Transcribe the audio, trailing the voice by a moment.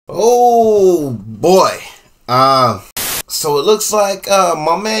Oh boy. So it looks like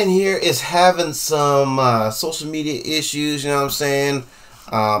my man here is having some social media issues, you know what I'm saying?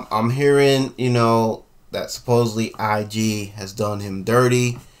 I'm hearing, you know, that supposedly IG has done him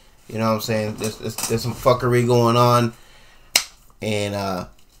dirty. You know what I'm saying? There's some fuckery going on. And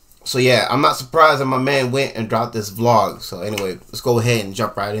so yeah, I'm not surprised that my man went and dropped this vlog. So anyway, let's go ahead and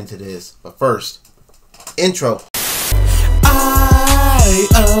jump right into this. But first, intro.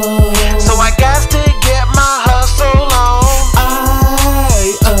 So I got to get my hustle on.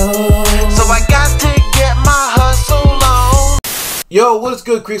 So I got to get my hustle on. Yo, what is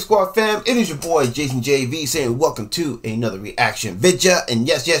good, Creep Squad fam? It is your boy Jason JV saying welcome to another reaction video. And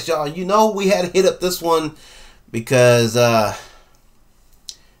yes, y'all, you know we had to hit up this one because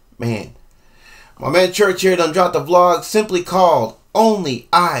man, my man Church here done dropped a vlog simply called Only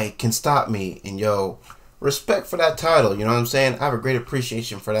I Can Stop Me. And yo, respect for that title, you know what I'm saying? I have a great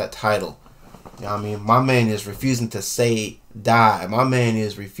appreciation for that title. You know what I mean? My man is refusing to say die. My man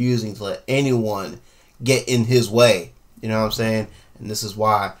is refusing to let anyone get in his way. You know what I'm saying? And this is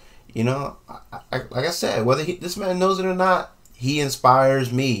why, you know, like I said, whether this man knows it or not, he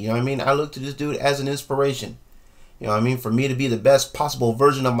inspires me. You know what I mean? I look to this dude as an inspiration. You know what I mean? For me to be the best possible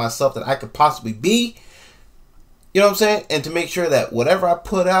version of myself that I could possibly be. You know what I'm saying? And to make sure that whatever I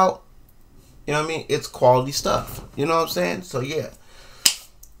put out, you know what I mean, it's quality stuff. You know what I'm saying? So yeah.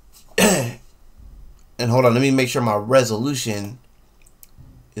 And hold on, let me make sure my resolution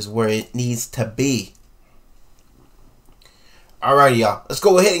is where it needs to be. Alrighty, y'all. Let's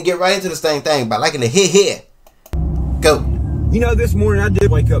go ahead and get right into this thing by liking the hit here. Go. You know, this morning I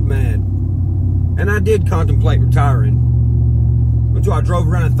did wake up mad. And I did contemplate retiring. Until I drove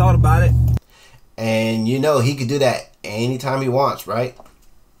around and thought about it. And you know, he could do that anytime he wants, right?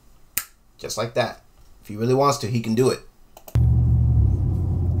 Just like that. If he really wants to, he can do it.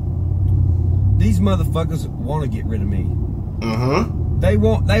 These motherfuckers want to get rid of me. Mm-hmm. They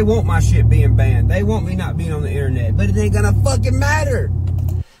want my shit being banned. They want me not being on the internet. But it ain't gonna fucking matter.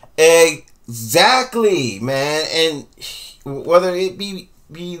 Exactly, man. And whether it be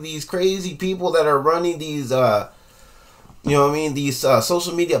these crazy people that are running these, you know what I mean, these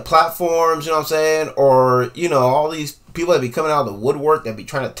social media platforms, you know what I'm saying? Or, you know, all these people that be coming out of the woodwork that be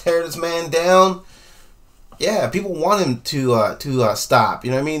trying to tear this man down. Yeah, people want him to stop. You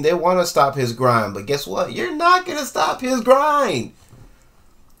know what I mean? They want to stop his grind. But guess what? You're not going to stop his grind.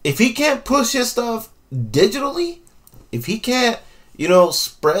 If he can't push his stuff digitally, if he can't, you know,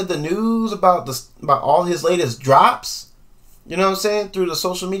 spread the news about all his latest drops, you know what I'm saying, through the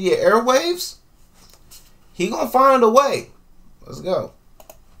social media airwaves, he going to find a way. Let's go.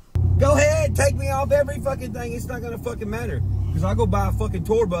 Go ahead, take me off every fucking thing. It's not going to fucking matter. Because I'll go buy a fucking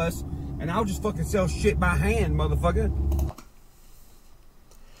tour bus and I'll just fucking sell shit by hand, motherfucker.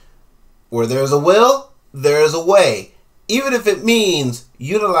 Where there's a will, there's a way. Even if it means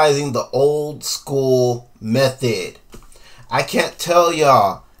utilizing the old school method. I can't tell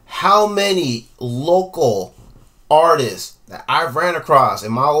y'all how many local artists that I've ran across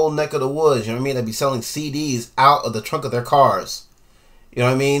in my old neck of the woods, you know what I mean, that be selling CDs out of the trunk of their cars. You know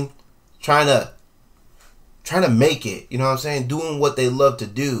what I mean? Trying to make it, you know what I'm saying? Doing what they love to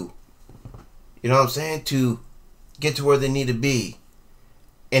do. You know what I'm saying? To get to where they need to be.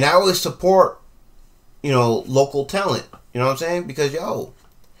 And I always support, you know, local talent. You know what I'm saying? Because, yo,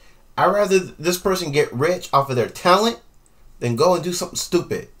 I'd rather this person get rich off of their talent than go and do something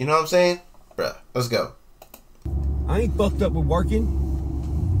stupid. You know what I'm saying? Bruh, let's go. I ain't fucked up with working.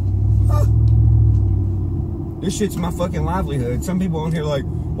 Huh. This shit's my fucking livelihood. Some people on here like,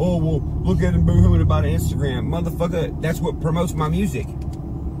 oh, well, look at him boo-hooing about Instagram. Motherfucker, that's what promotes my music.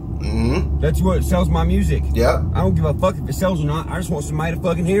 Mm-hmm. That's what sells my music. Yep. I don't give a fuck if it sells or not. I just want somebody to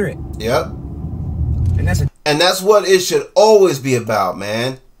fucking hear it. Yep. And that's what it should always be about,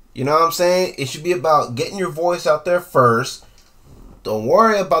 man. You know what I'm saying? It should be about getting your voice out there first. Don't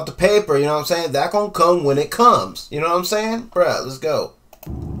worry about the paper, you know what I'm saying? That gonna come when it comes. You know what I'm saying? Bruh, let's go.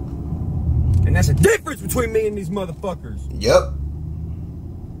 And that's the difference between me and these motherfuckers. Yep.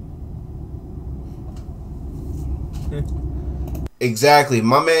 Exactly.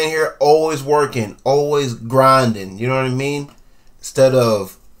 My man here always working, always grinding. You know what I mean? Instead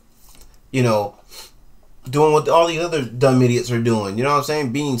of, you know, doing what all these other dumb idiots are doing. You know what I'm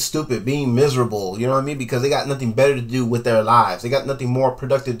saying? Being stupid, being miserable. You know what I mean? Because they got nothing better to do with their lives. They got nothing more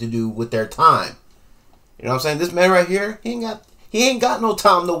productive to do with their time. You know what I'm saying? This man right here, he ain't got no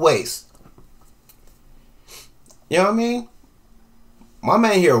time to waste. You know what I mean? My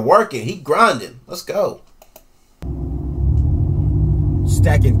man here working. He grinding. Let's go.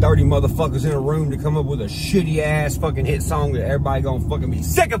 stacking 30 motherfuckers in a room to come up with a shitty ass fucking hit song that everybody gonna fucking be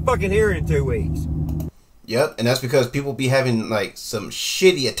sick of fucking hearing in 2 weeks. Yep, and that's because people be having like some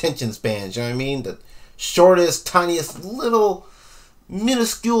shitty attention spans, you know what I mean? The shortest, tiniest, little,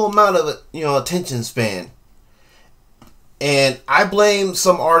 minuscule amount of, you know, attention span. And I blame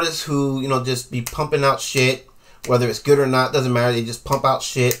some artists who, you know, just be pumping out shit, whether it's good or not, doesn't matter. They just pump out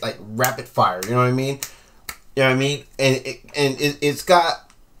shit like rapid fire, you know what I mean? You know what I mean? And it's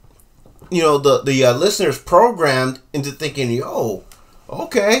got, you know, the listeners programmed into thinking, yo,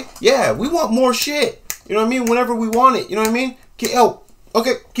 okay, yeah, we want more shit. You know what I mean? Whenever we want it, you know what I mean? Oh,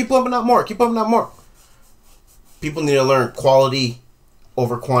 okay, keep pumping out more. Keep pumping out more. People need to learn quality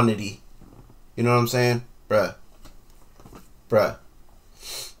over quantity. You know what I'm saying? Bruh.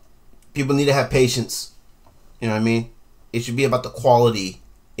 People need to have patience. You know what I mean? It should be about the quality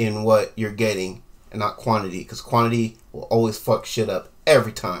in what you're getting and not quantity. Because quantity will always fuck shit up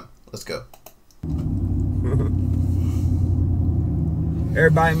every time. Let's go.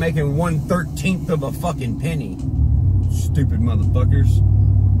 Everybody making 1/13 of a fucking penny. Stupid motherfuckers.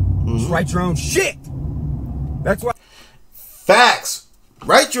 Just write your own shit. That's why. Facts.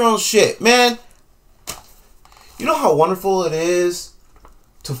 Write your own shit, man. You know how wonderful it is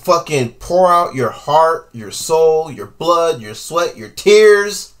to fucking pour out your heart, your soul, your blood, your sweat, your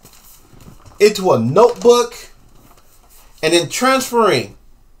tears into a notebook and then transferring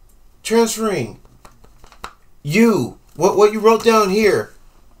you, what you wrote down here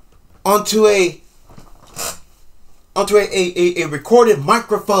onto a recorded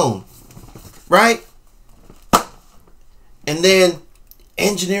microphone, right? And then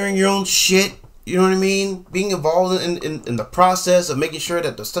engineering your own shit, you know what I mean? Being involved in the process of making sure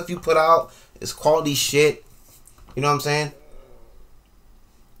that the stuff you put out is quality shit. You know what I'm saying?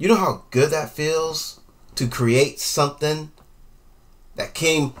 You know how good that feels to create something that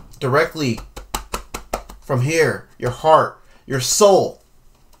came directly from here, your heart, your soul,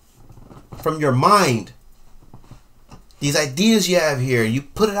 from your mind. These ideas you have here, you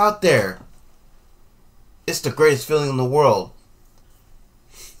put it out there. It's the greatest feeling in the world.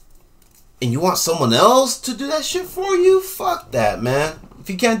 And you want someone else to do that shit for you? Fuck that, man. If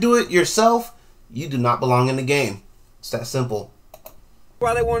you can't do it yourself, you do not belong in the game. It's that simple.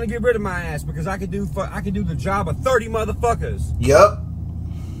 Why they want to get rid of my ass? Because I could do the job of 30 motherfuckers. Yup.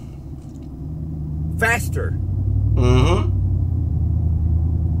 Faster.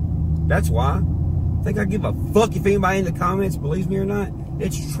 That's why. Think I give a fuck if anybody in the comments believes me or not?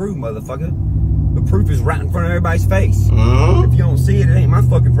 It's true, motherfucker. The proof is right in front of everybody's face. If you don't see it, it ain't my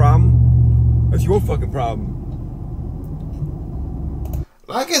fucking problem. That's your fucking problem.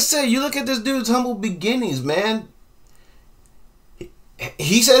 Like I said, you look at this dude's humble beginnings, man.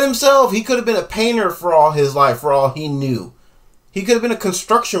 He said himself he could have been a painter for all his life, for all he knew. He could have been a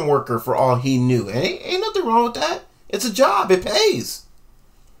construction worker for all he knew. And ain't nothing wrong with that. It's a job. It pays.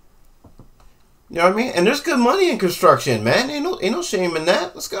 You know what I mean? And there's good money in construction, man. Ain't no shame in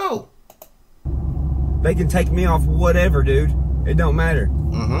that. Let's go. They can take me off whatever, dude. It don't matter.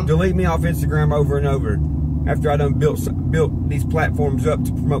 Delete me off Instagram over and over. After I done built these platforms up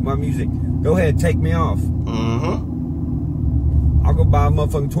to promote my music. Go ahead, take me off. I'll go buy a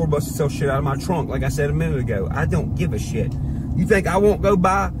motherfucking tour bus and sell shit out of my trunk, like I said a minute ago. I don't give a shit. You think I won't go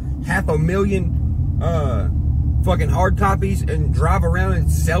buy 500,000 fucking hard copies and drive around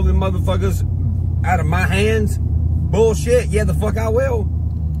and sell them motherfuckers out of my hands? Bullshit. Yeah, the fuck I will.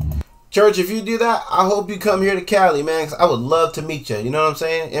 Church, if you do that, I hope you come here to Cali, man, because I would love to meet you. You know what I'm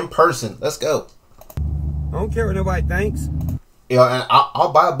saying? In person. Let's go. I don't care what nobody thinks. Yeah, and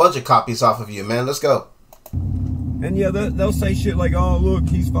I'll buy a bunch of copies off of you, man. Let's go. And yeah, they'll say shit like, "Oh, look,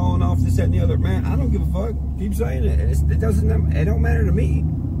 he's falling off this, that, and the other." Man, I don't give a fuck. Keep saying it. It don't matter to me.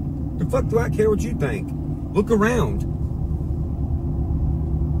 The fuck do I care what you think? Look around.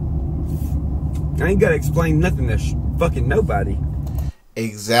 I ain't gotta explain nothing to fucking nobody.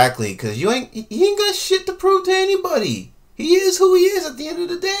 Exactly, because he ain't got shit to prove to anybody. He is who he is at the end of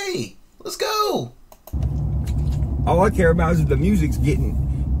the day. Let's go. All I care about is if the music's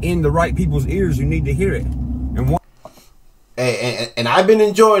getting in the right people's ears who need to hear it. And I've been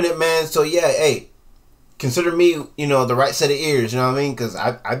enjoying it, man. So yeah, hey, consider me, you know, the right set of ears. You know what I mean? Because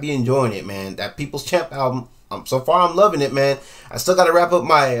I be enjoying it, man. That People's Champ album, so far I'm loving it, man. I still got to wrap up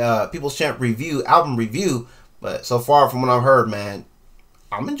my People's Champ album review, but so far from what I've heard, man,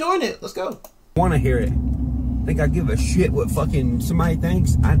 I'm enjoying it. Let's go. Want to hear it? Think I give a shit what fucking somebody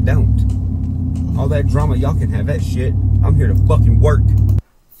thinks? I don't. All that drama, y'all can have that shit. I'm here to fucking work.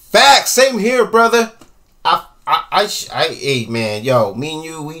 Facts. Same here, brother. Hey man, yo, me and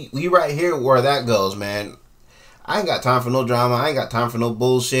you, we right here where that goes, man. I ain't got time for no drama. I ain't got time for no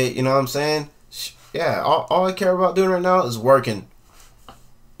bullshit. You know what I'm saying? Yeah, all I care about doing right now is working.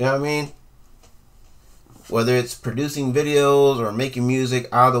 You know what I mean? Whether it's producing videos or making music,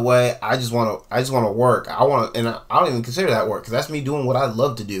 either way, I just want to work. And I don't even consider that work, because that's me doing what I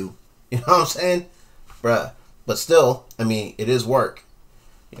love to do. You know what I'm saying? Bruh. But still, I mean, it is work.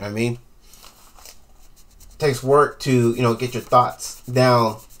 You know what I mean? It takes work to, you know, get your thoughts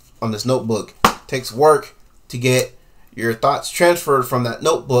down on this notebook. It takes work to get your thoughts transferred from that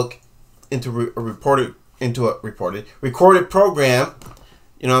notebook into a recorded program.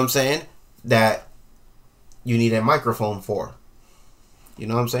 You know what I'm saying? That you need a microphone for. You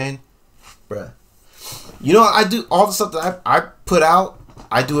know what I'm saying? Bruh. You know, I do all the stuff that I put out,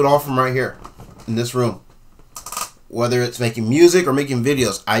 I do it all from right here in this room. Whether it's making music or making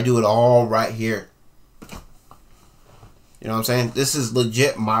videos, I do it all right here. You know what I'm saying? This is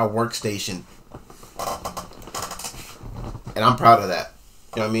legit my workstation. And I'm proud of that.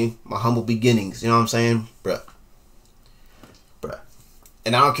 You know what I mean? My humble beginnings. You know what I'm saying? Bruh. Bruh.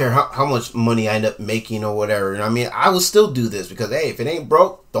 And I don't care how much money I end up making or whatever. You know what I mean? I will still do this because, hey, if it ain't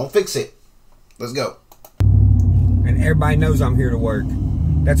broke, don't fix it. Let's go. And everybody knows I'm here to work.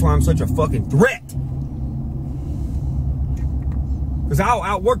 That's why I'm such a fucking threat. Because I'll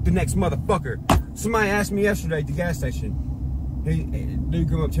outwork the next motherfucker. Somebody asked me yesterday at the gas station. Dude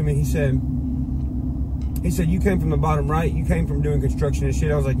come up to me. He said, you came from the bottom right? You came from doing construction and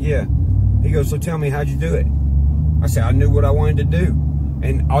shit? I was like, yeah. He goes, so tell me, how'd you do it? I said, I knew what I wanted to do.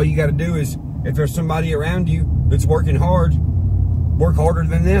 And all you got to do is, if there's somebody around you that's working hard, work harder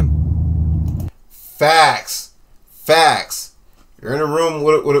than them. Facts. Facts. You're in a room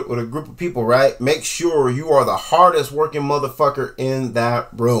with a group of people, right? Make sure you are the hardest working motherfucker in that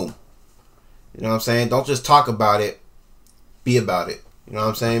room. You know what I'm saying? Don't just talk about it. Be about it. You know what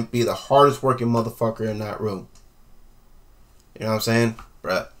I'm saying? Be the hardest working motherfucker in that room. You know what I'm saying?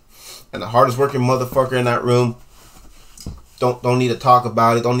 Bruh. And the hardest working motherfucker in that room don't need to talk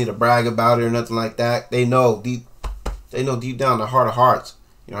about it. Don't need to brag about it or nothing like that. They know deep down the heart of hearts.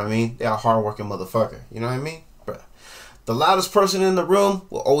 You know what I mean? They're a hard working motherfucker. You know what I mean? The loudest person in the room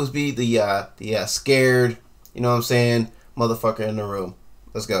will always be the scared, you know what I'm saying, motherfucker in the room.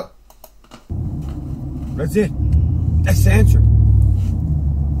 Let's go. That's it. That's the answer.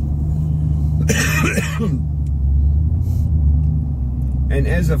 And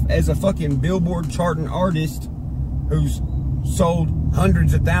as a fucking Billboard charting artist who's sold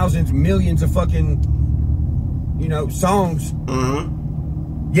hundreds of thousands, millions of fucking, you know, songs. Mm-hmm.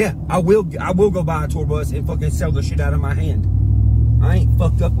 Yeah, I will go buy a tour bus and fucking sell the shit out of my hand. I ain't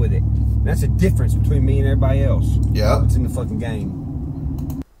fucked up with it. That's the difference between me and everybody else. Yeah. It's in the fucking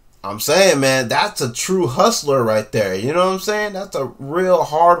game. I'm saying, man, that's a true hustler right there. You know what I'm saying? That's a real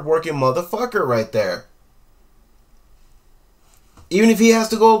hard-working motherfucker right there. Even if he has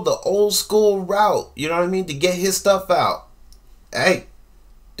to go the old school route, you know what I mean, to get his stuff out. Hey,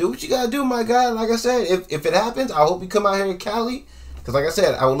 do what you gotta do, my guy. Like I said, if it happens, I hope you come out here to Cali. Because like I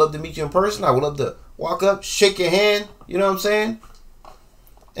said, I would love to meet you in person. I would love to walk up, shake your hand. You know what I'm saying?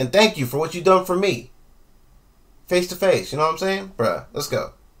 And thank you for what you've done for me. Face to face. You know what I'm saying? Bruh, let's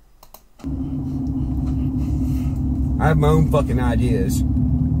go. I have my own fucking ideas.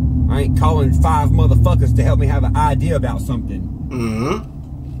 I ain't calling 5 motherfuckers to help me have an idea about something.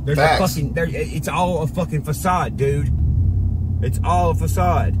 Mm-hmm. There's a fucking, it's all a fucking facade, dude. It's all a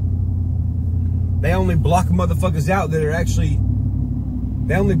facade. They only block motherfuckers out that are actually...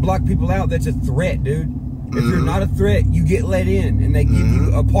 They only block people out that's a threat, dude. If you're not a threat, you get let in, and they give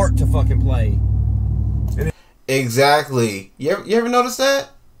you a part to fucking play. Exactly. You ever notice that?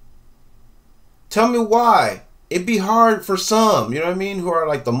 Tell me why. It'd be hard for some, you know what I mean, who are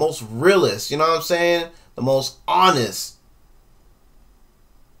like the most realist, you know what I'm saying? The most honest.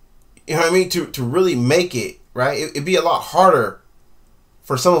 You know what I mean? To really make it, right? It'd be a lot harder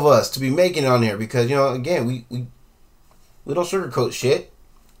for some of us to be making it on here because, you know, again, we don't sugarcoat shit.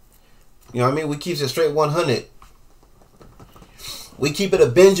 You know what I mean? We keep it straight 100. We keep it a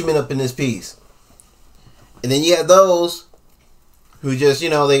Benjamin up in this piece. And then you have those who just, you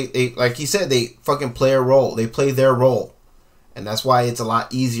know, they like he said, they fucking play a role. They play their role. And that's why it's a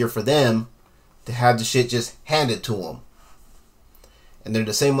lot easier for them to have the shit just handed to them. And they're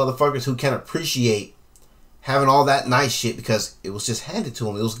the same motherfuckers who can't appreciate having all that nice shit because it was just handed to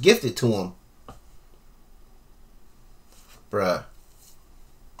them. It was gifted to them. Bruh.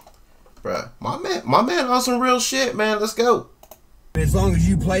 My man on some real shit, man. Let's go. As long as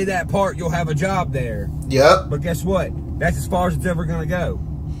you play that part, you'll have a job there. Yep. But guess what? That's as far as it's ever going to go.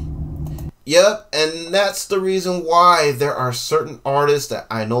 Yep. And that's the reason why there are certain artists that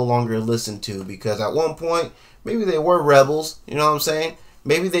I no longer listen to. Because at one point, Maybe they were rebels, you know what I'm saying?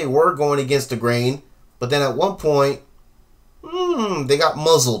 Maybe they were going against the grain, but then at one point, they got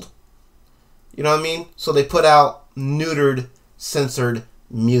muzzled. You know what I mean? So they put out neutered, censored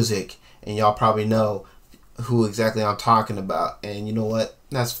music, and y'all probably know who exactly I'm talking about. And you know what?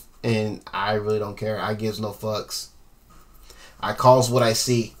 And I really don't care. I gives no fucks. I calls what I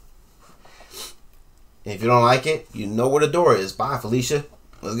see. And if you don't like it, you know where the door is. Bye, Felicia.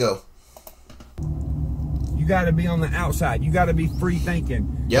 Let's go. You got to be on the outside. You got to be free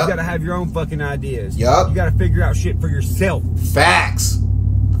thinking. Yep. You got to have your own fucking ideas. Yep. You got to figure out shit for yourself. Facts.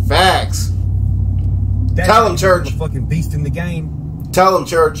 Facts. That's Tell them, church. A fucking beast in the game. Tell them,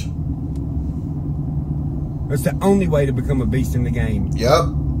 church. That's the only way to become a beast in the game. Yep.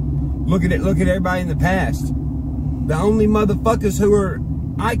 Look at it. Look at everybody in the past. The only motherfuckers who are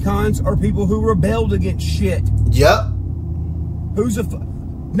icons are people who rebelled against shit. Yep. Who's a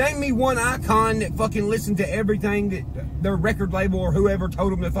name me one icon that fucking listened to everything that their record label or whoever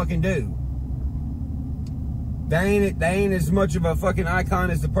told them to fucking do. They ain't as much of a fucking icon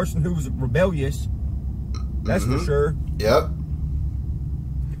as the person who was rebellious. That's for sure. Yep.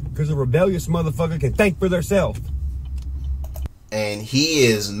 Because a rebellious motherfucker can think for theirself. And he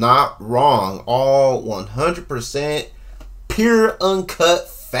is not wrong. All 100% pure, uncut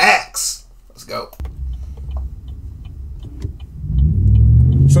facts. Let's go.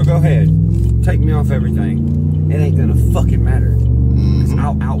 So go ahead. Take me off everything. It ain't gonna fucking matter. Because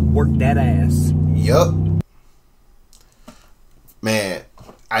I'll outwork that ass. Yup. Man,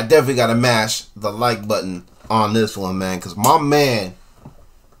 I definitely gotta mash the like button on this one, man. Because my man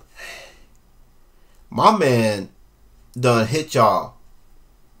done hit y'all.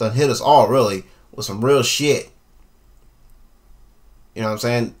 Done hit us all, really, with some real shit. You know what I'm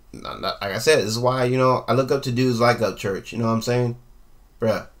saying? Like I said, this is why, you know, I look up to dudes like Upchurch. You know what I'm saying?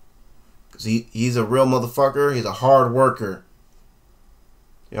 Bruh. Because he's a real motherfucker. He's a hard worker.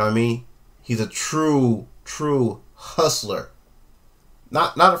 You know what I mean? He's a true hustler.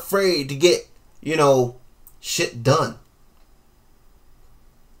 Not afraid to get, you know, shit done.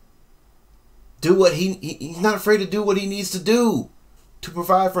 Do what he's not afraid to do what he needs to do to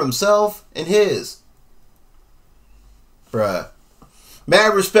provide for himself and his. Bruh.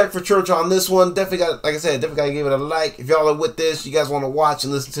 Mad respect for church on this one. Definitely got, like I said, definitely got to give it a like. If y'all are with this, you guys want to watch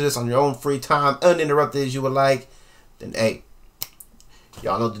and listen to this on your own free time, uninterrupted as you would like, then hey,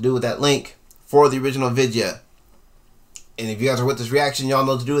 y'all know what to do with that link for the original video. And if you guys are with this reaction, y'all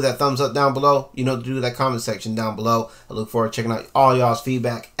know what to do with that thumbs up down below. You know what to do with that comment section down below. I look forward to checking out all y'all's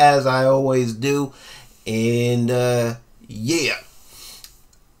feedback as I always do. And yeah.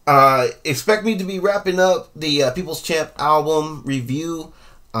 Expect me to be wrapping up the People's Champ album review.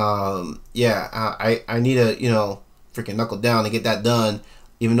 Yeah, I need to, you know, freaking knuckle down and get that done.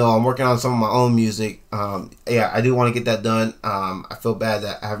 Even though I'm working on some of my own music. Yeah, I do want to get that done. I feel bad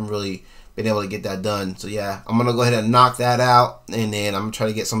that I haven't really been able to get that done. So yeah, I'm gonna go ahead and knock that out, and then I'm gonna try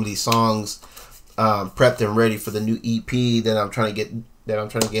to get some of these songs prepped and ready for the new EP that I'm trying to get,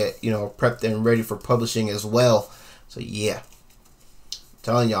 you know, prepped and ready for publishing as well. So yeah, I'm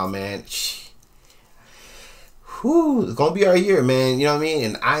telling y'all, man, whew, it's gonna be our year, man. You know what I mean?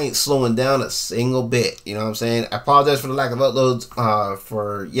 And I ain't slowing down a single bit. You know what I'm saying? I apologize for the lack of uploads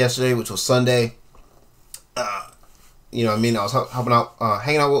for yesterday, which was Sunday. You know what I mean? I was helping out,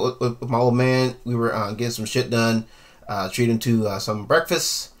 hanging out with my old man. We were getting some shit done, treating him to some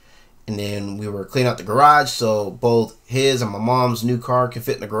breakfast, and then we were cleaning out the garage so both his and my mom's new car can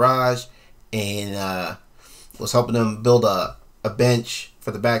fit in the garage, and was helping them build a bench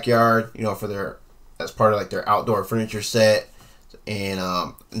for the backyard, you know, for their, as part of like their outdoor furniture set, and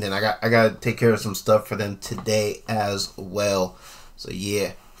then I got to take care of some stuff for them today as well. So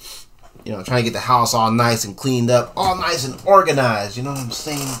yeah. You know, trying to get the house all nice and cleaned up, all nice and organized. You know what I'm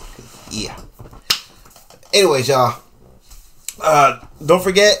saying? Yeah. Anyways, y'all. Don't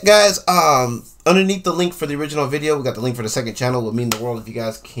forget, guys. Underneath the link for the original video, we got the link for the second channel. It would mean the world if you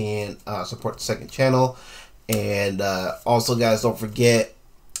guys can support the second channel. And also, guys, don't forget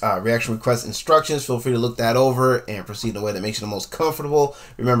reaction request instructions. Feel free to look that over and proceed in a way that makes you the most comfortable.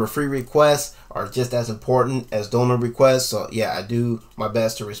 Remember, free requests are just as important as donor requests. So yeah, I do my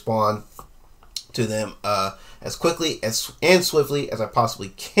best to respond to them as quickly and swiftly as I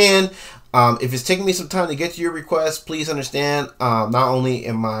possibly can. If it's taking me some time to get to your request, please understand, not only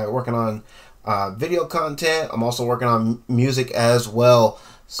am I working on video content, I'm also working on music as well.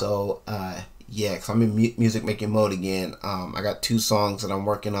 So yeah, because I'm in music making mode again. I got 2 songs that I'm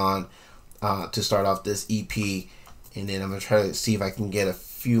working on to start off this EP, and then I'm going to try to see if I can get a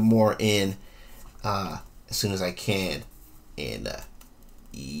few more in as soon as I can. And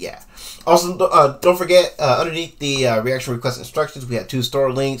yeah. Also, don't forget, underneath the reaction request instructions, we have 2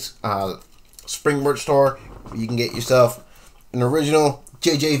 store links. Spring merch store, where you can get yourself an original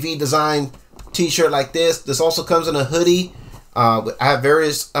JJV design t-shirt like this. This also comes in a hoodie. I have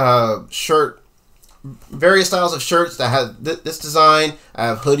various styles of shirts that have this design. I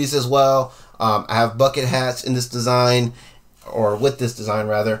have hoodies as well. I have bucket hats in this design, or with this design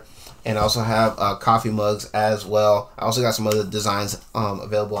rather, and I also have coffee mugs as well. I also got some other designs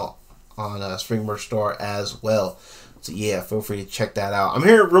available on Spring Merch Store as well. So yeah, feel free to check that out. I'm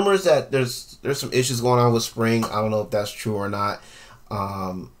hearing rumors that there's some issues going on with Spring. I don't know if that's true or not.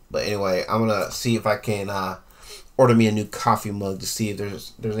 But anyway, I'm gonna see if I can order me a new coffee mug to see if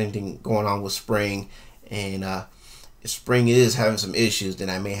there's anything going on with Spring. And if Spring is having some issues,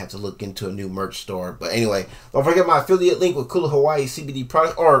 then I may have to look into a new merch store. But anyway, don't forget my affiliate link with Kula Hawaii CBD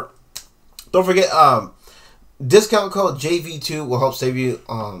product. Or don't forget, discount code JV2 will help save you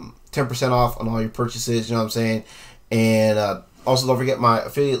 10% off on all your purchases. You know what I'm saying? And also don't forget my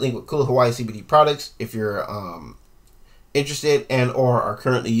affiliate link with Kula Hawaii CBD products if you're interested and or are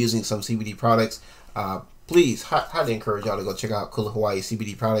currently using some CBD products. Please, highly encourage y'all to go check out Kula Hawaii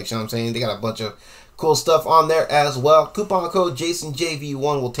CBD products. You know what I'm saying? They got a bunch of cool stuff on there as well. Coupon code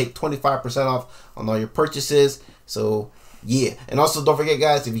JasonJV1 will take 25% off on all your purchases. So yeah, and also don't forget,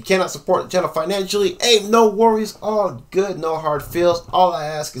 guys, if you cannot support the channel financially, hey, no worries, all good, no hard feels. All I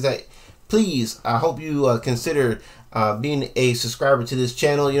ask is that please, I hope you consider being a subscriber to this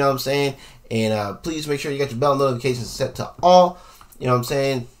channel. You know what I'm saying? And please make sure you got your bell notifications set to all. You know what I'm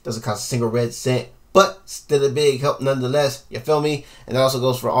saying? Doesn't cost a single red cent, but still a big help nonetheless. You feel me? And that also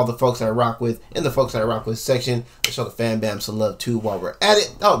goes for all the folks that I rock with in the folks that I rock with section. Let's show the fan bam some love too while we're at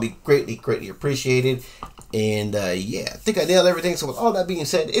it. That would be greatly appreciated. And yeah, I think I nailed everything. So with all that being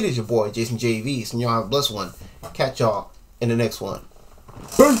said, it is your boy Jason JV. And y'all have a blessed one. Catch y'all in the next one.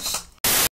 Peace.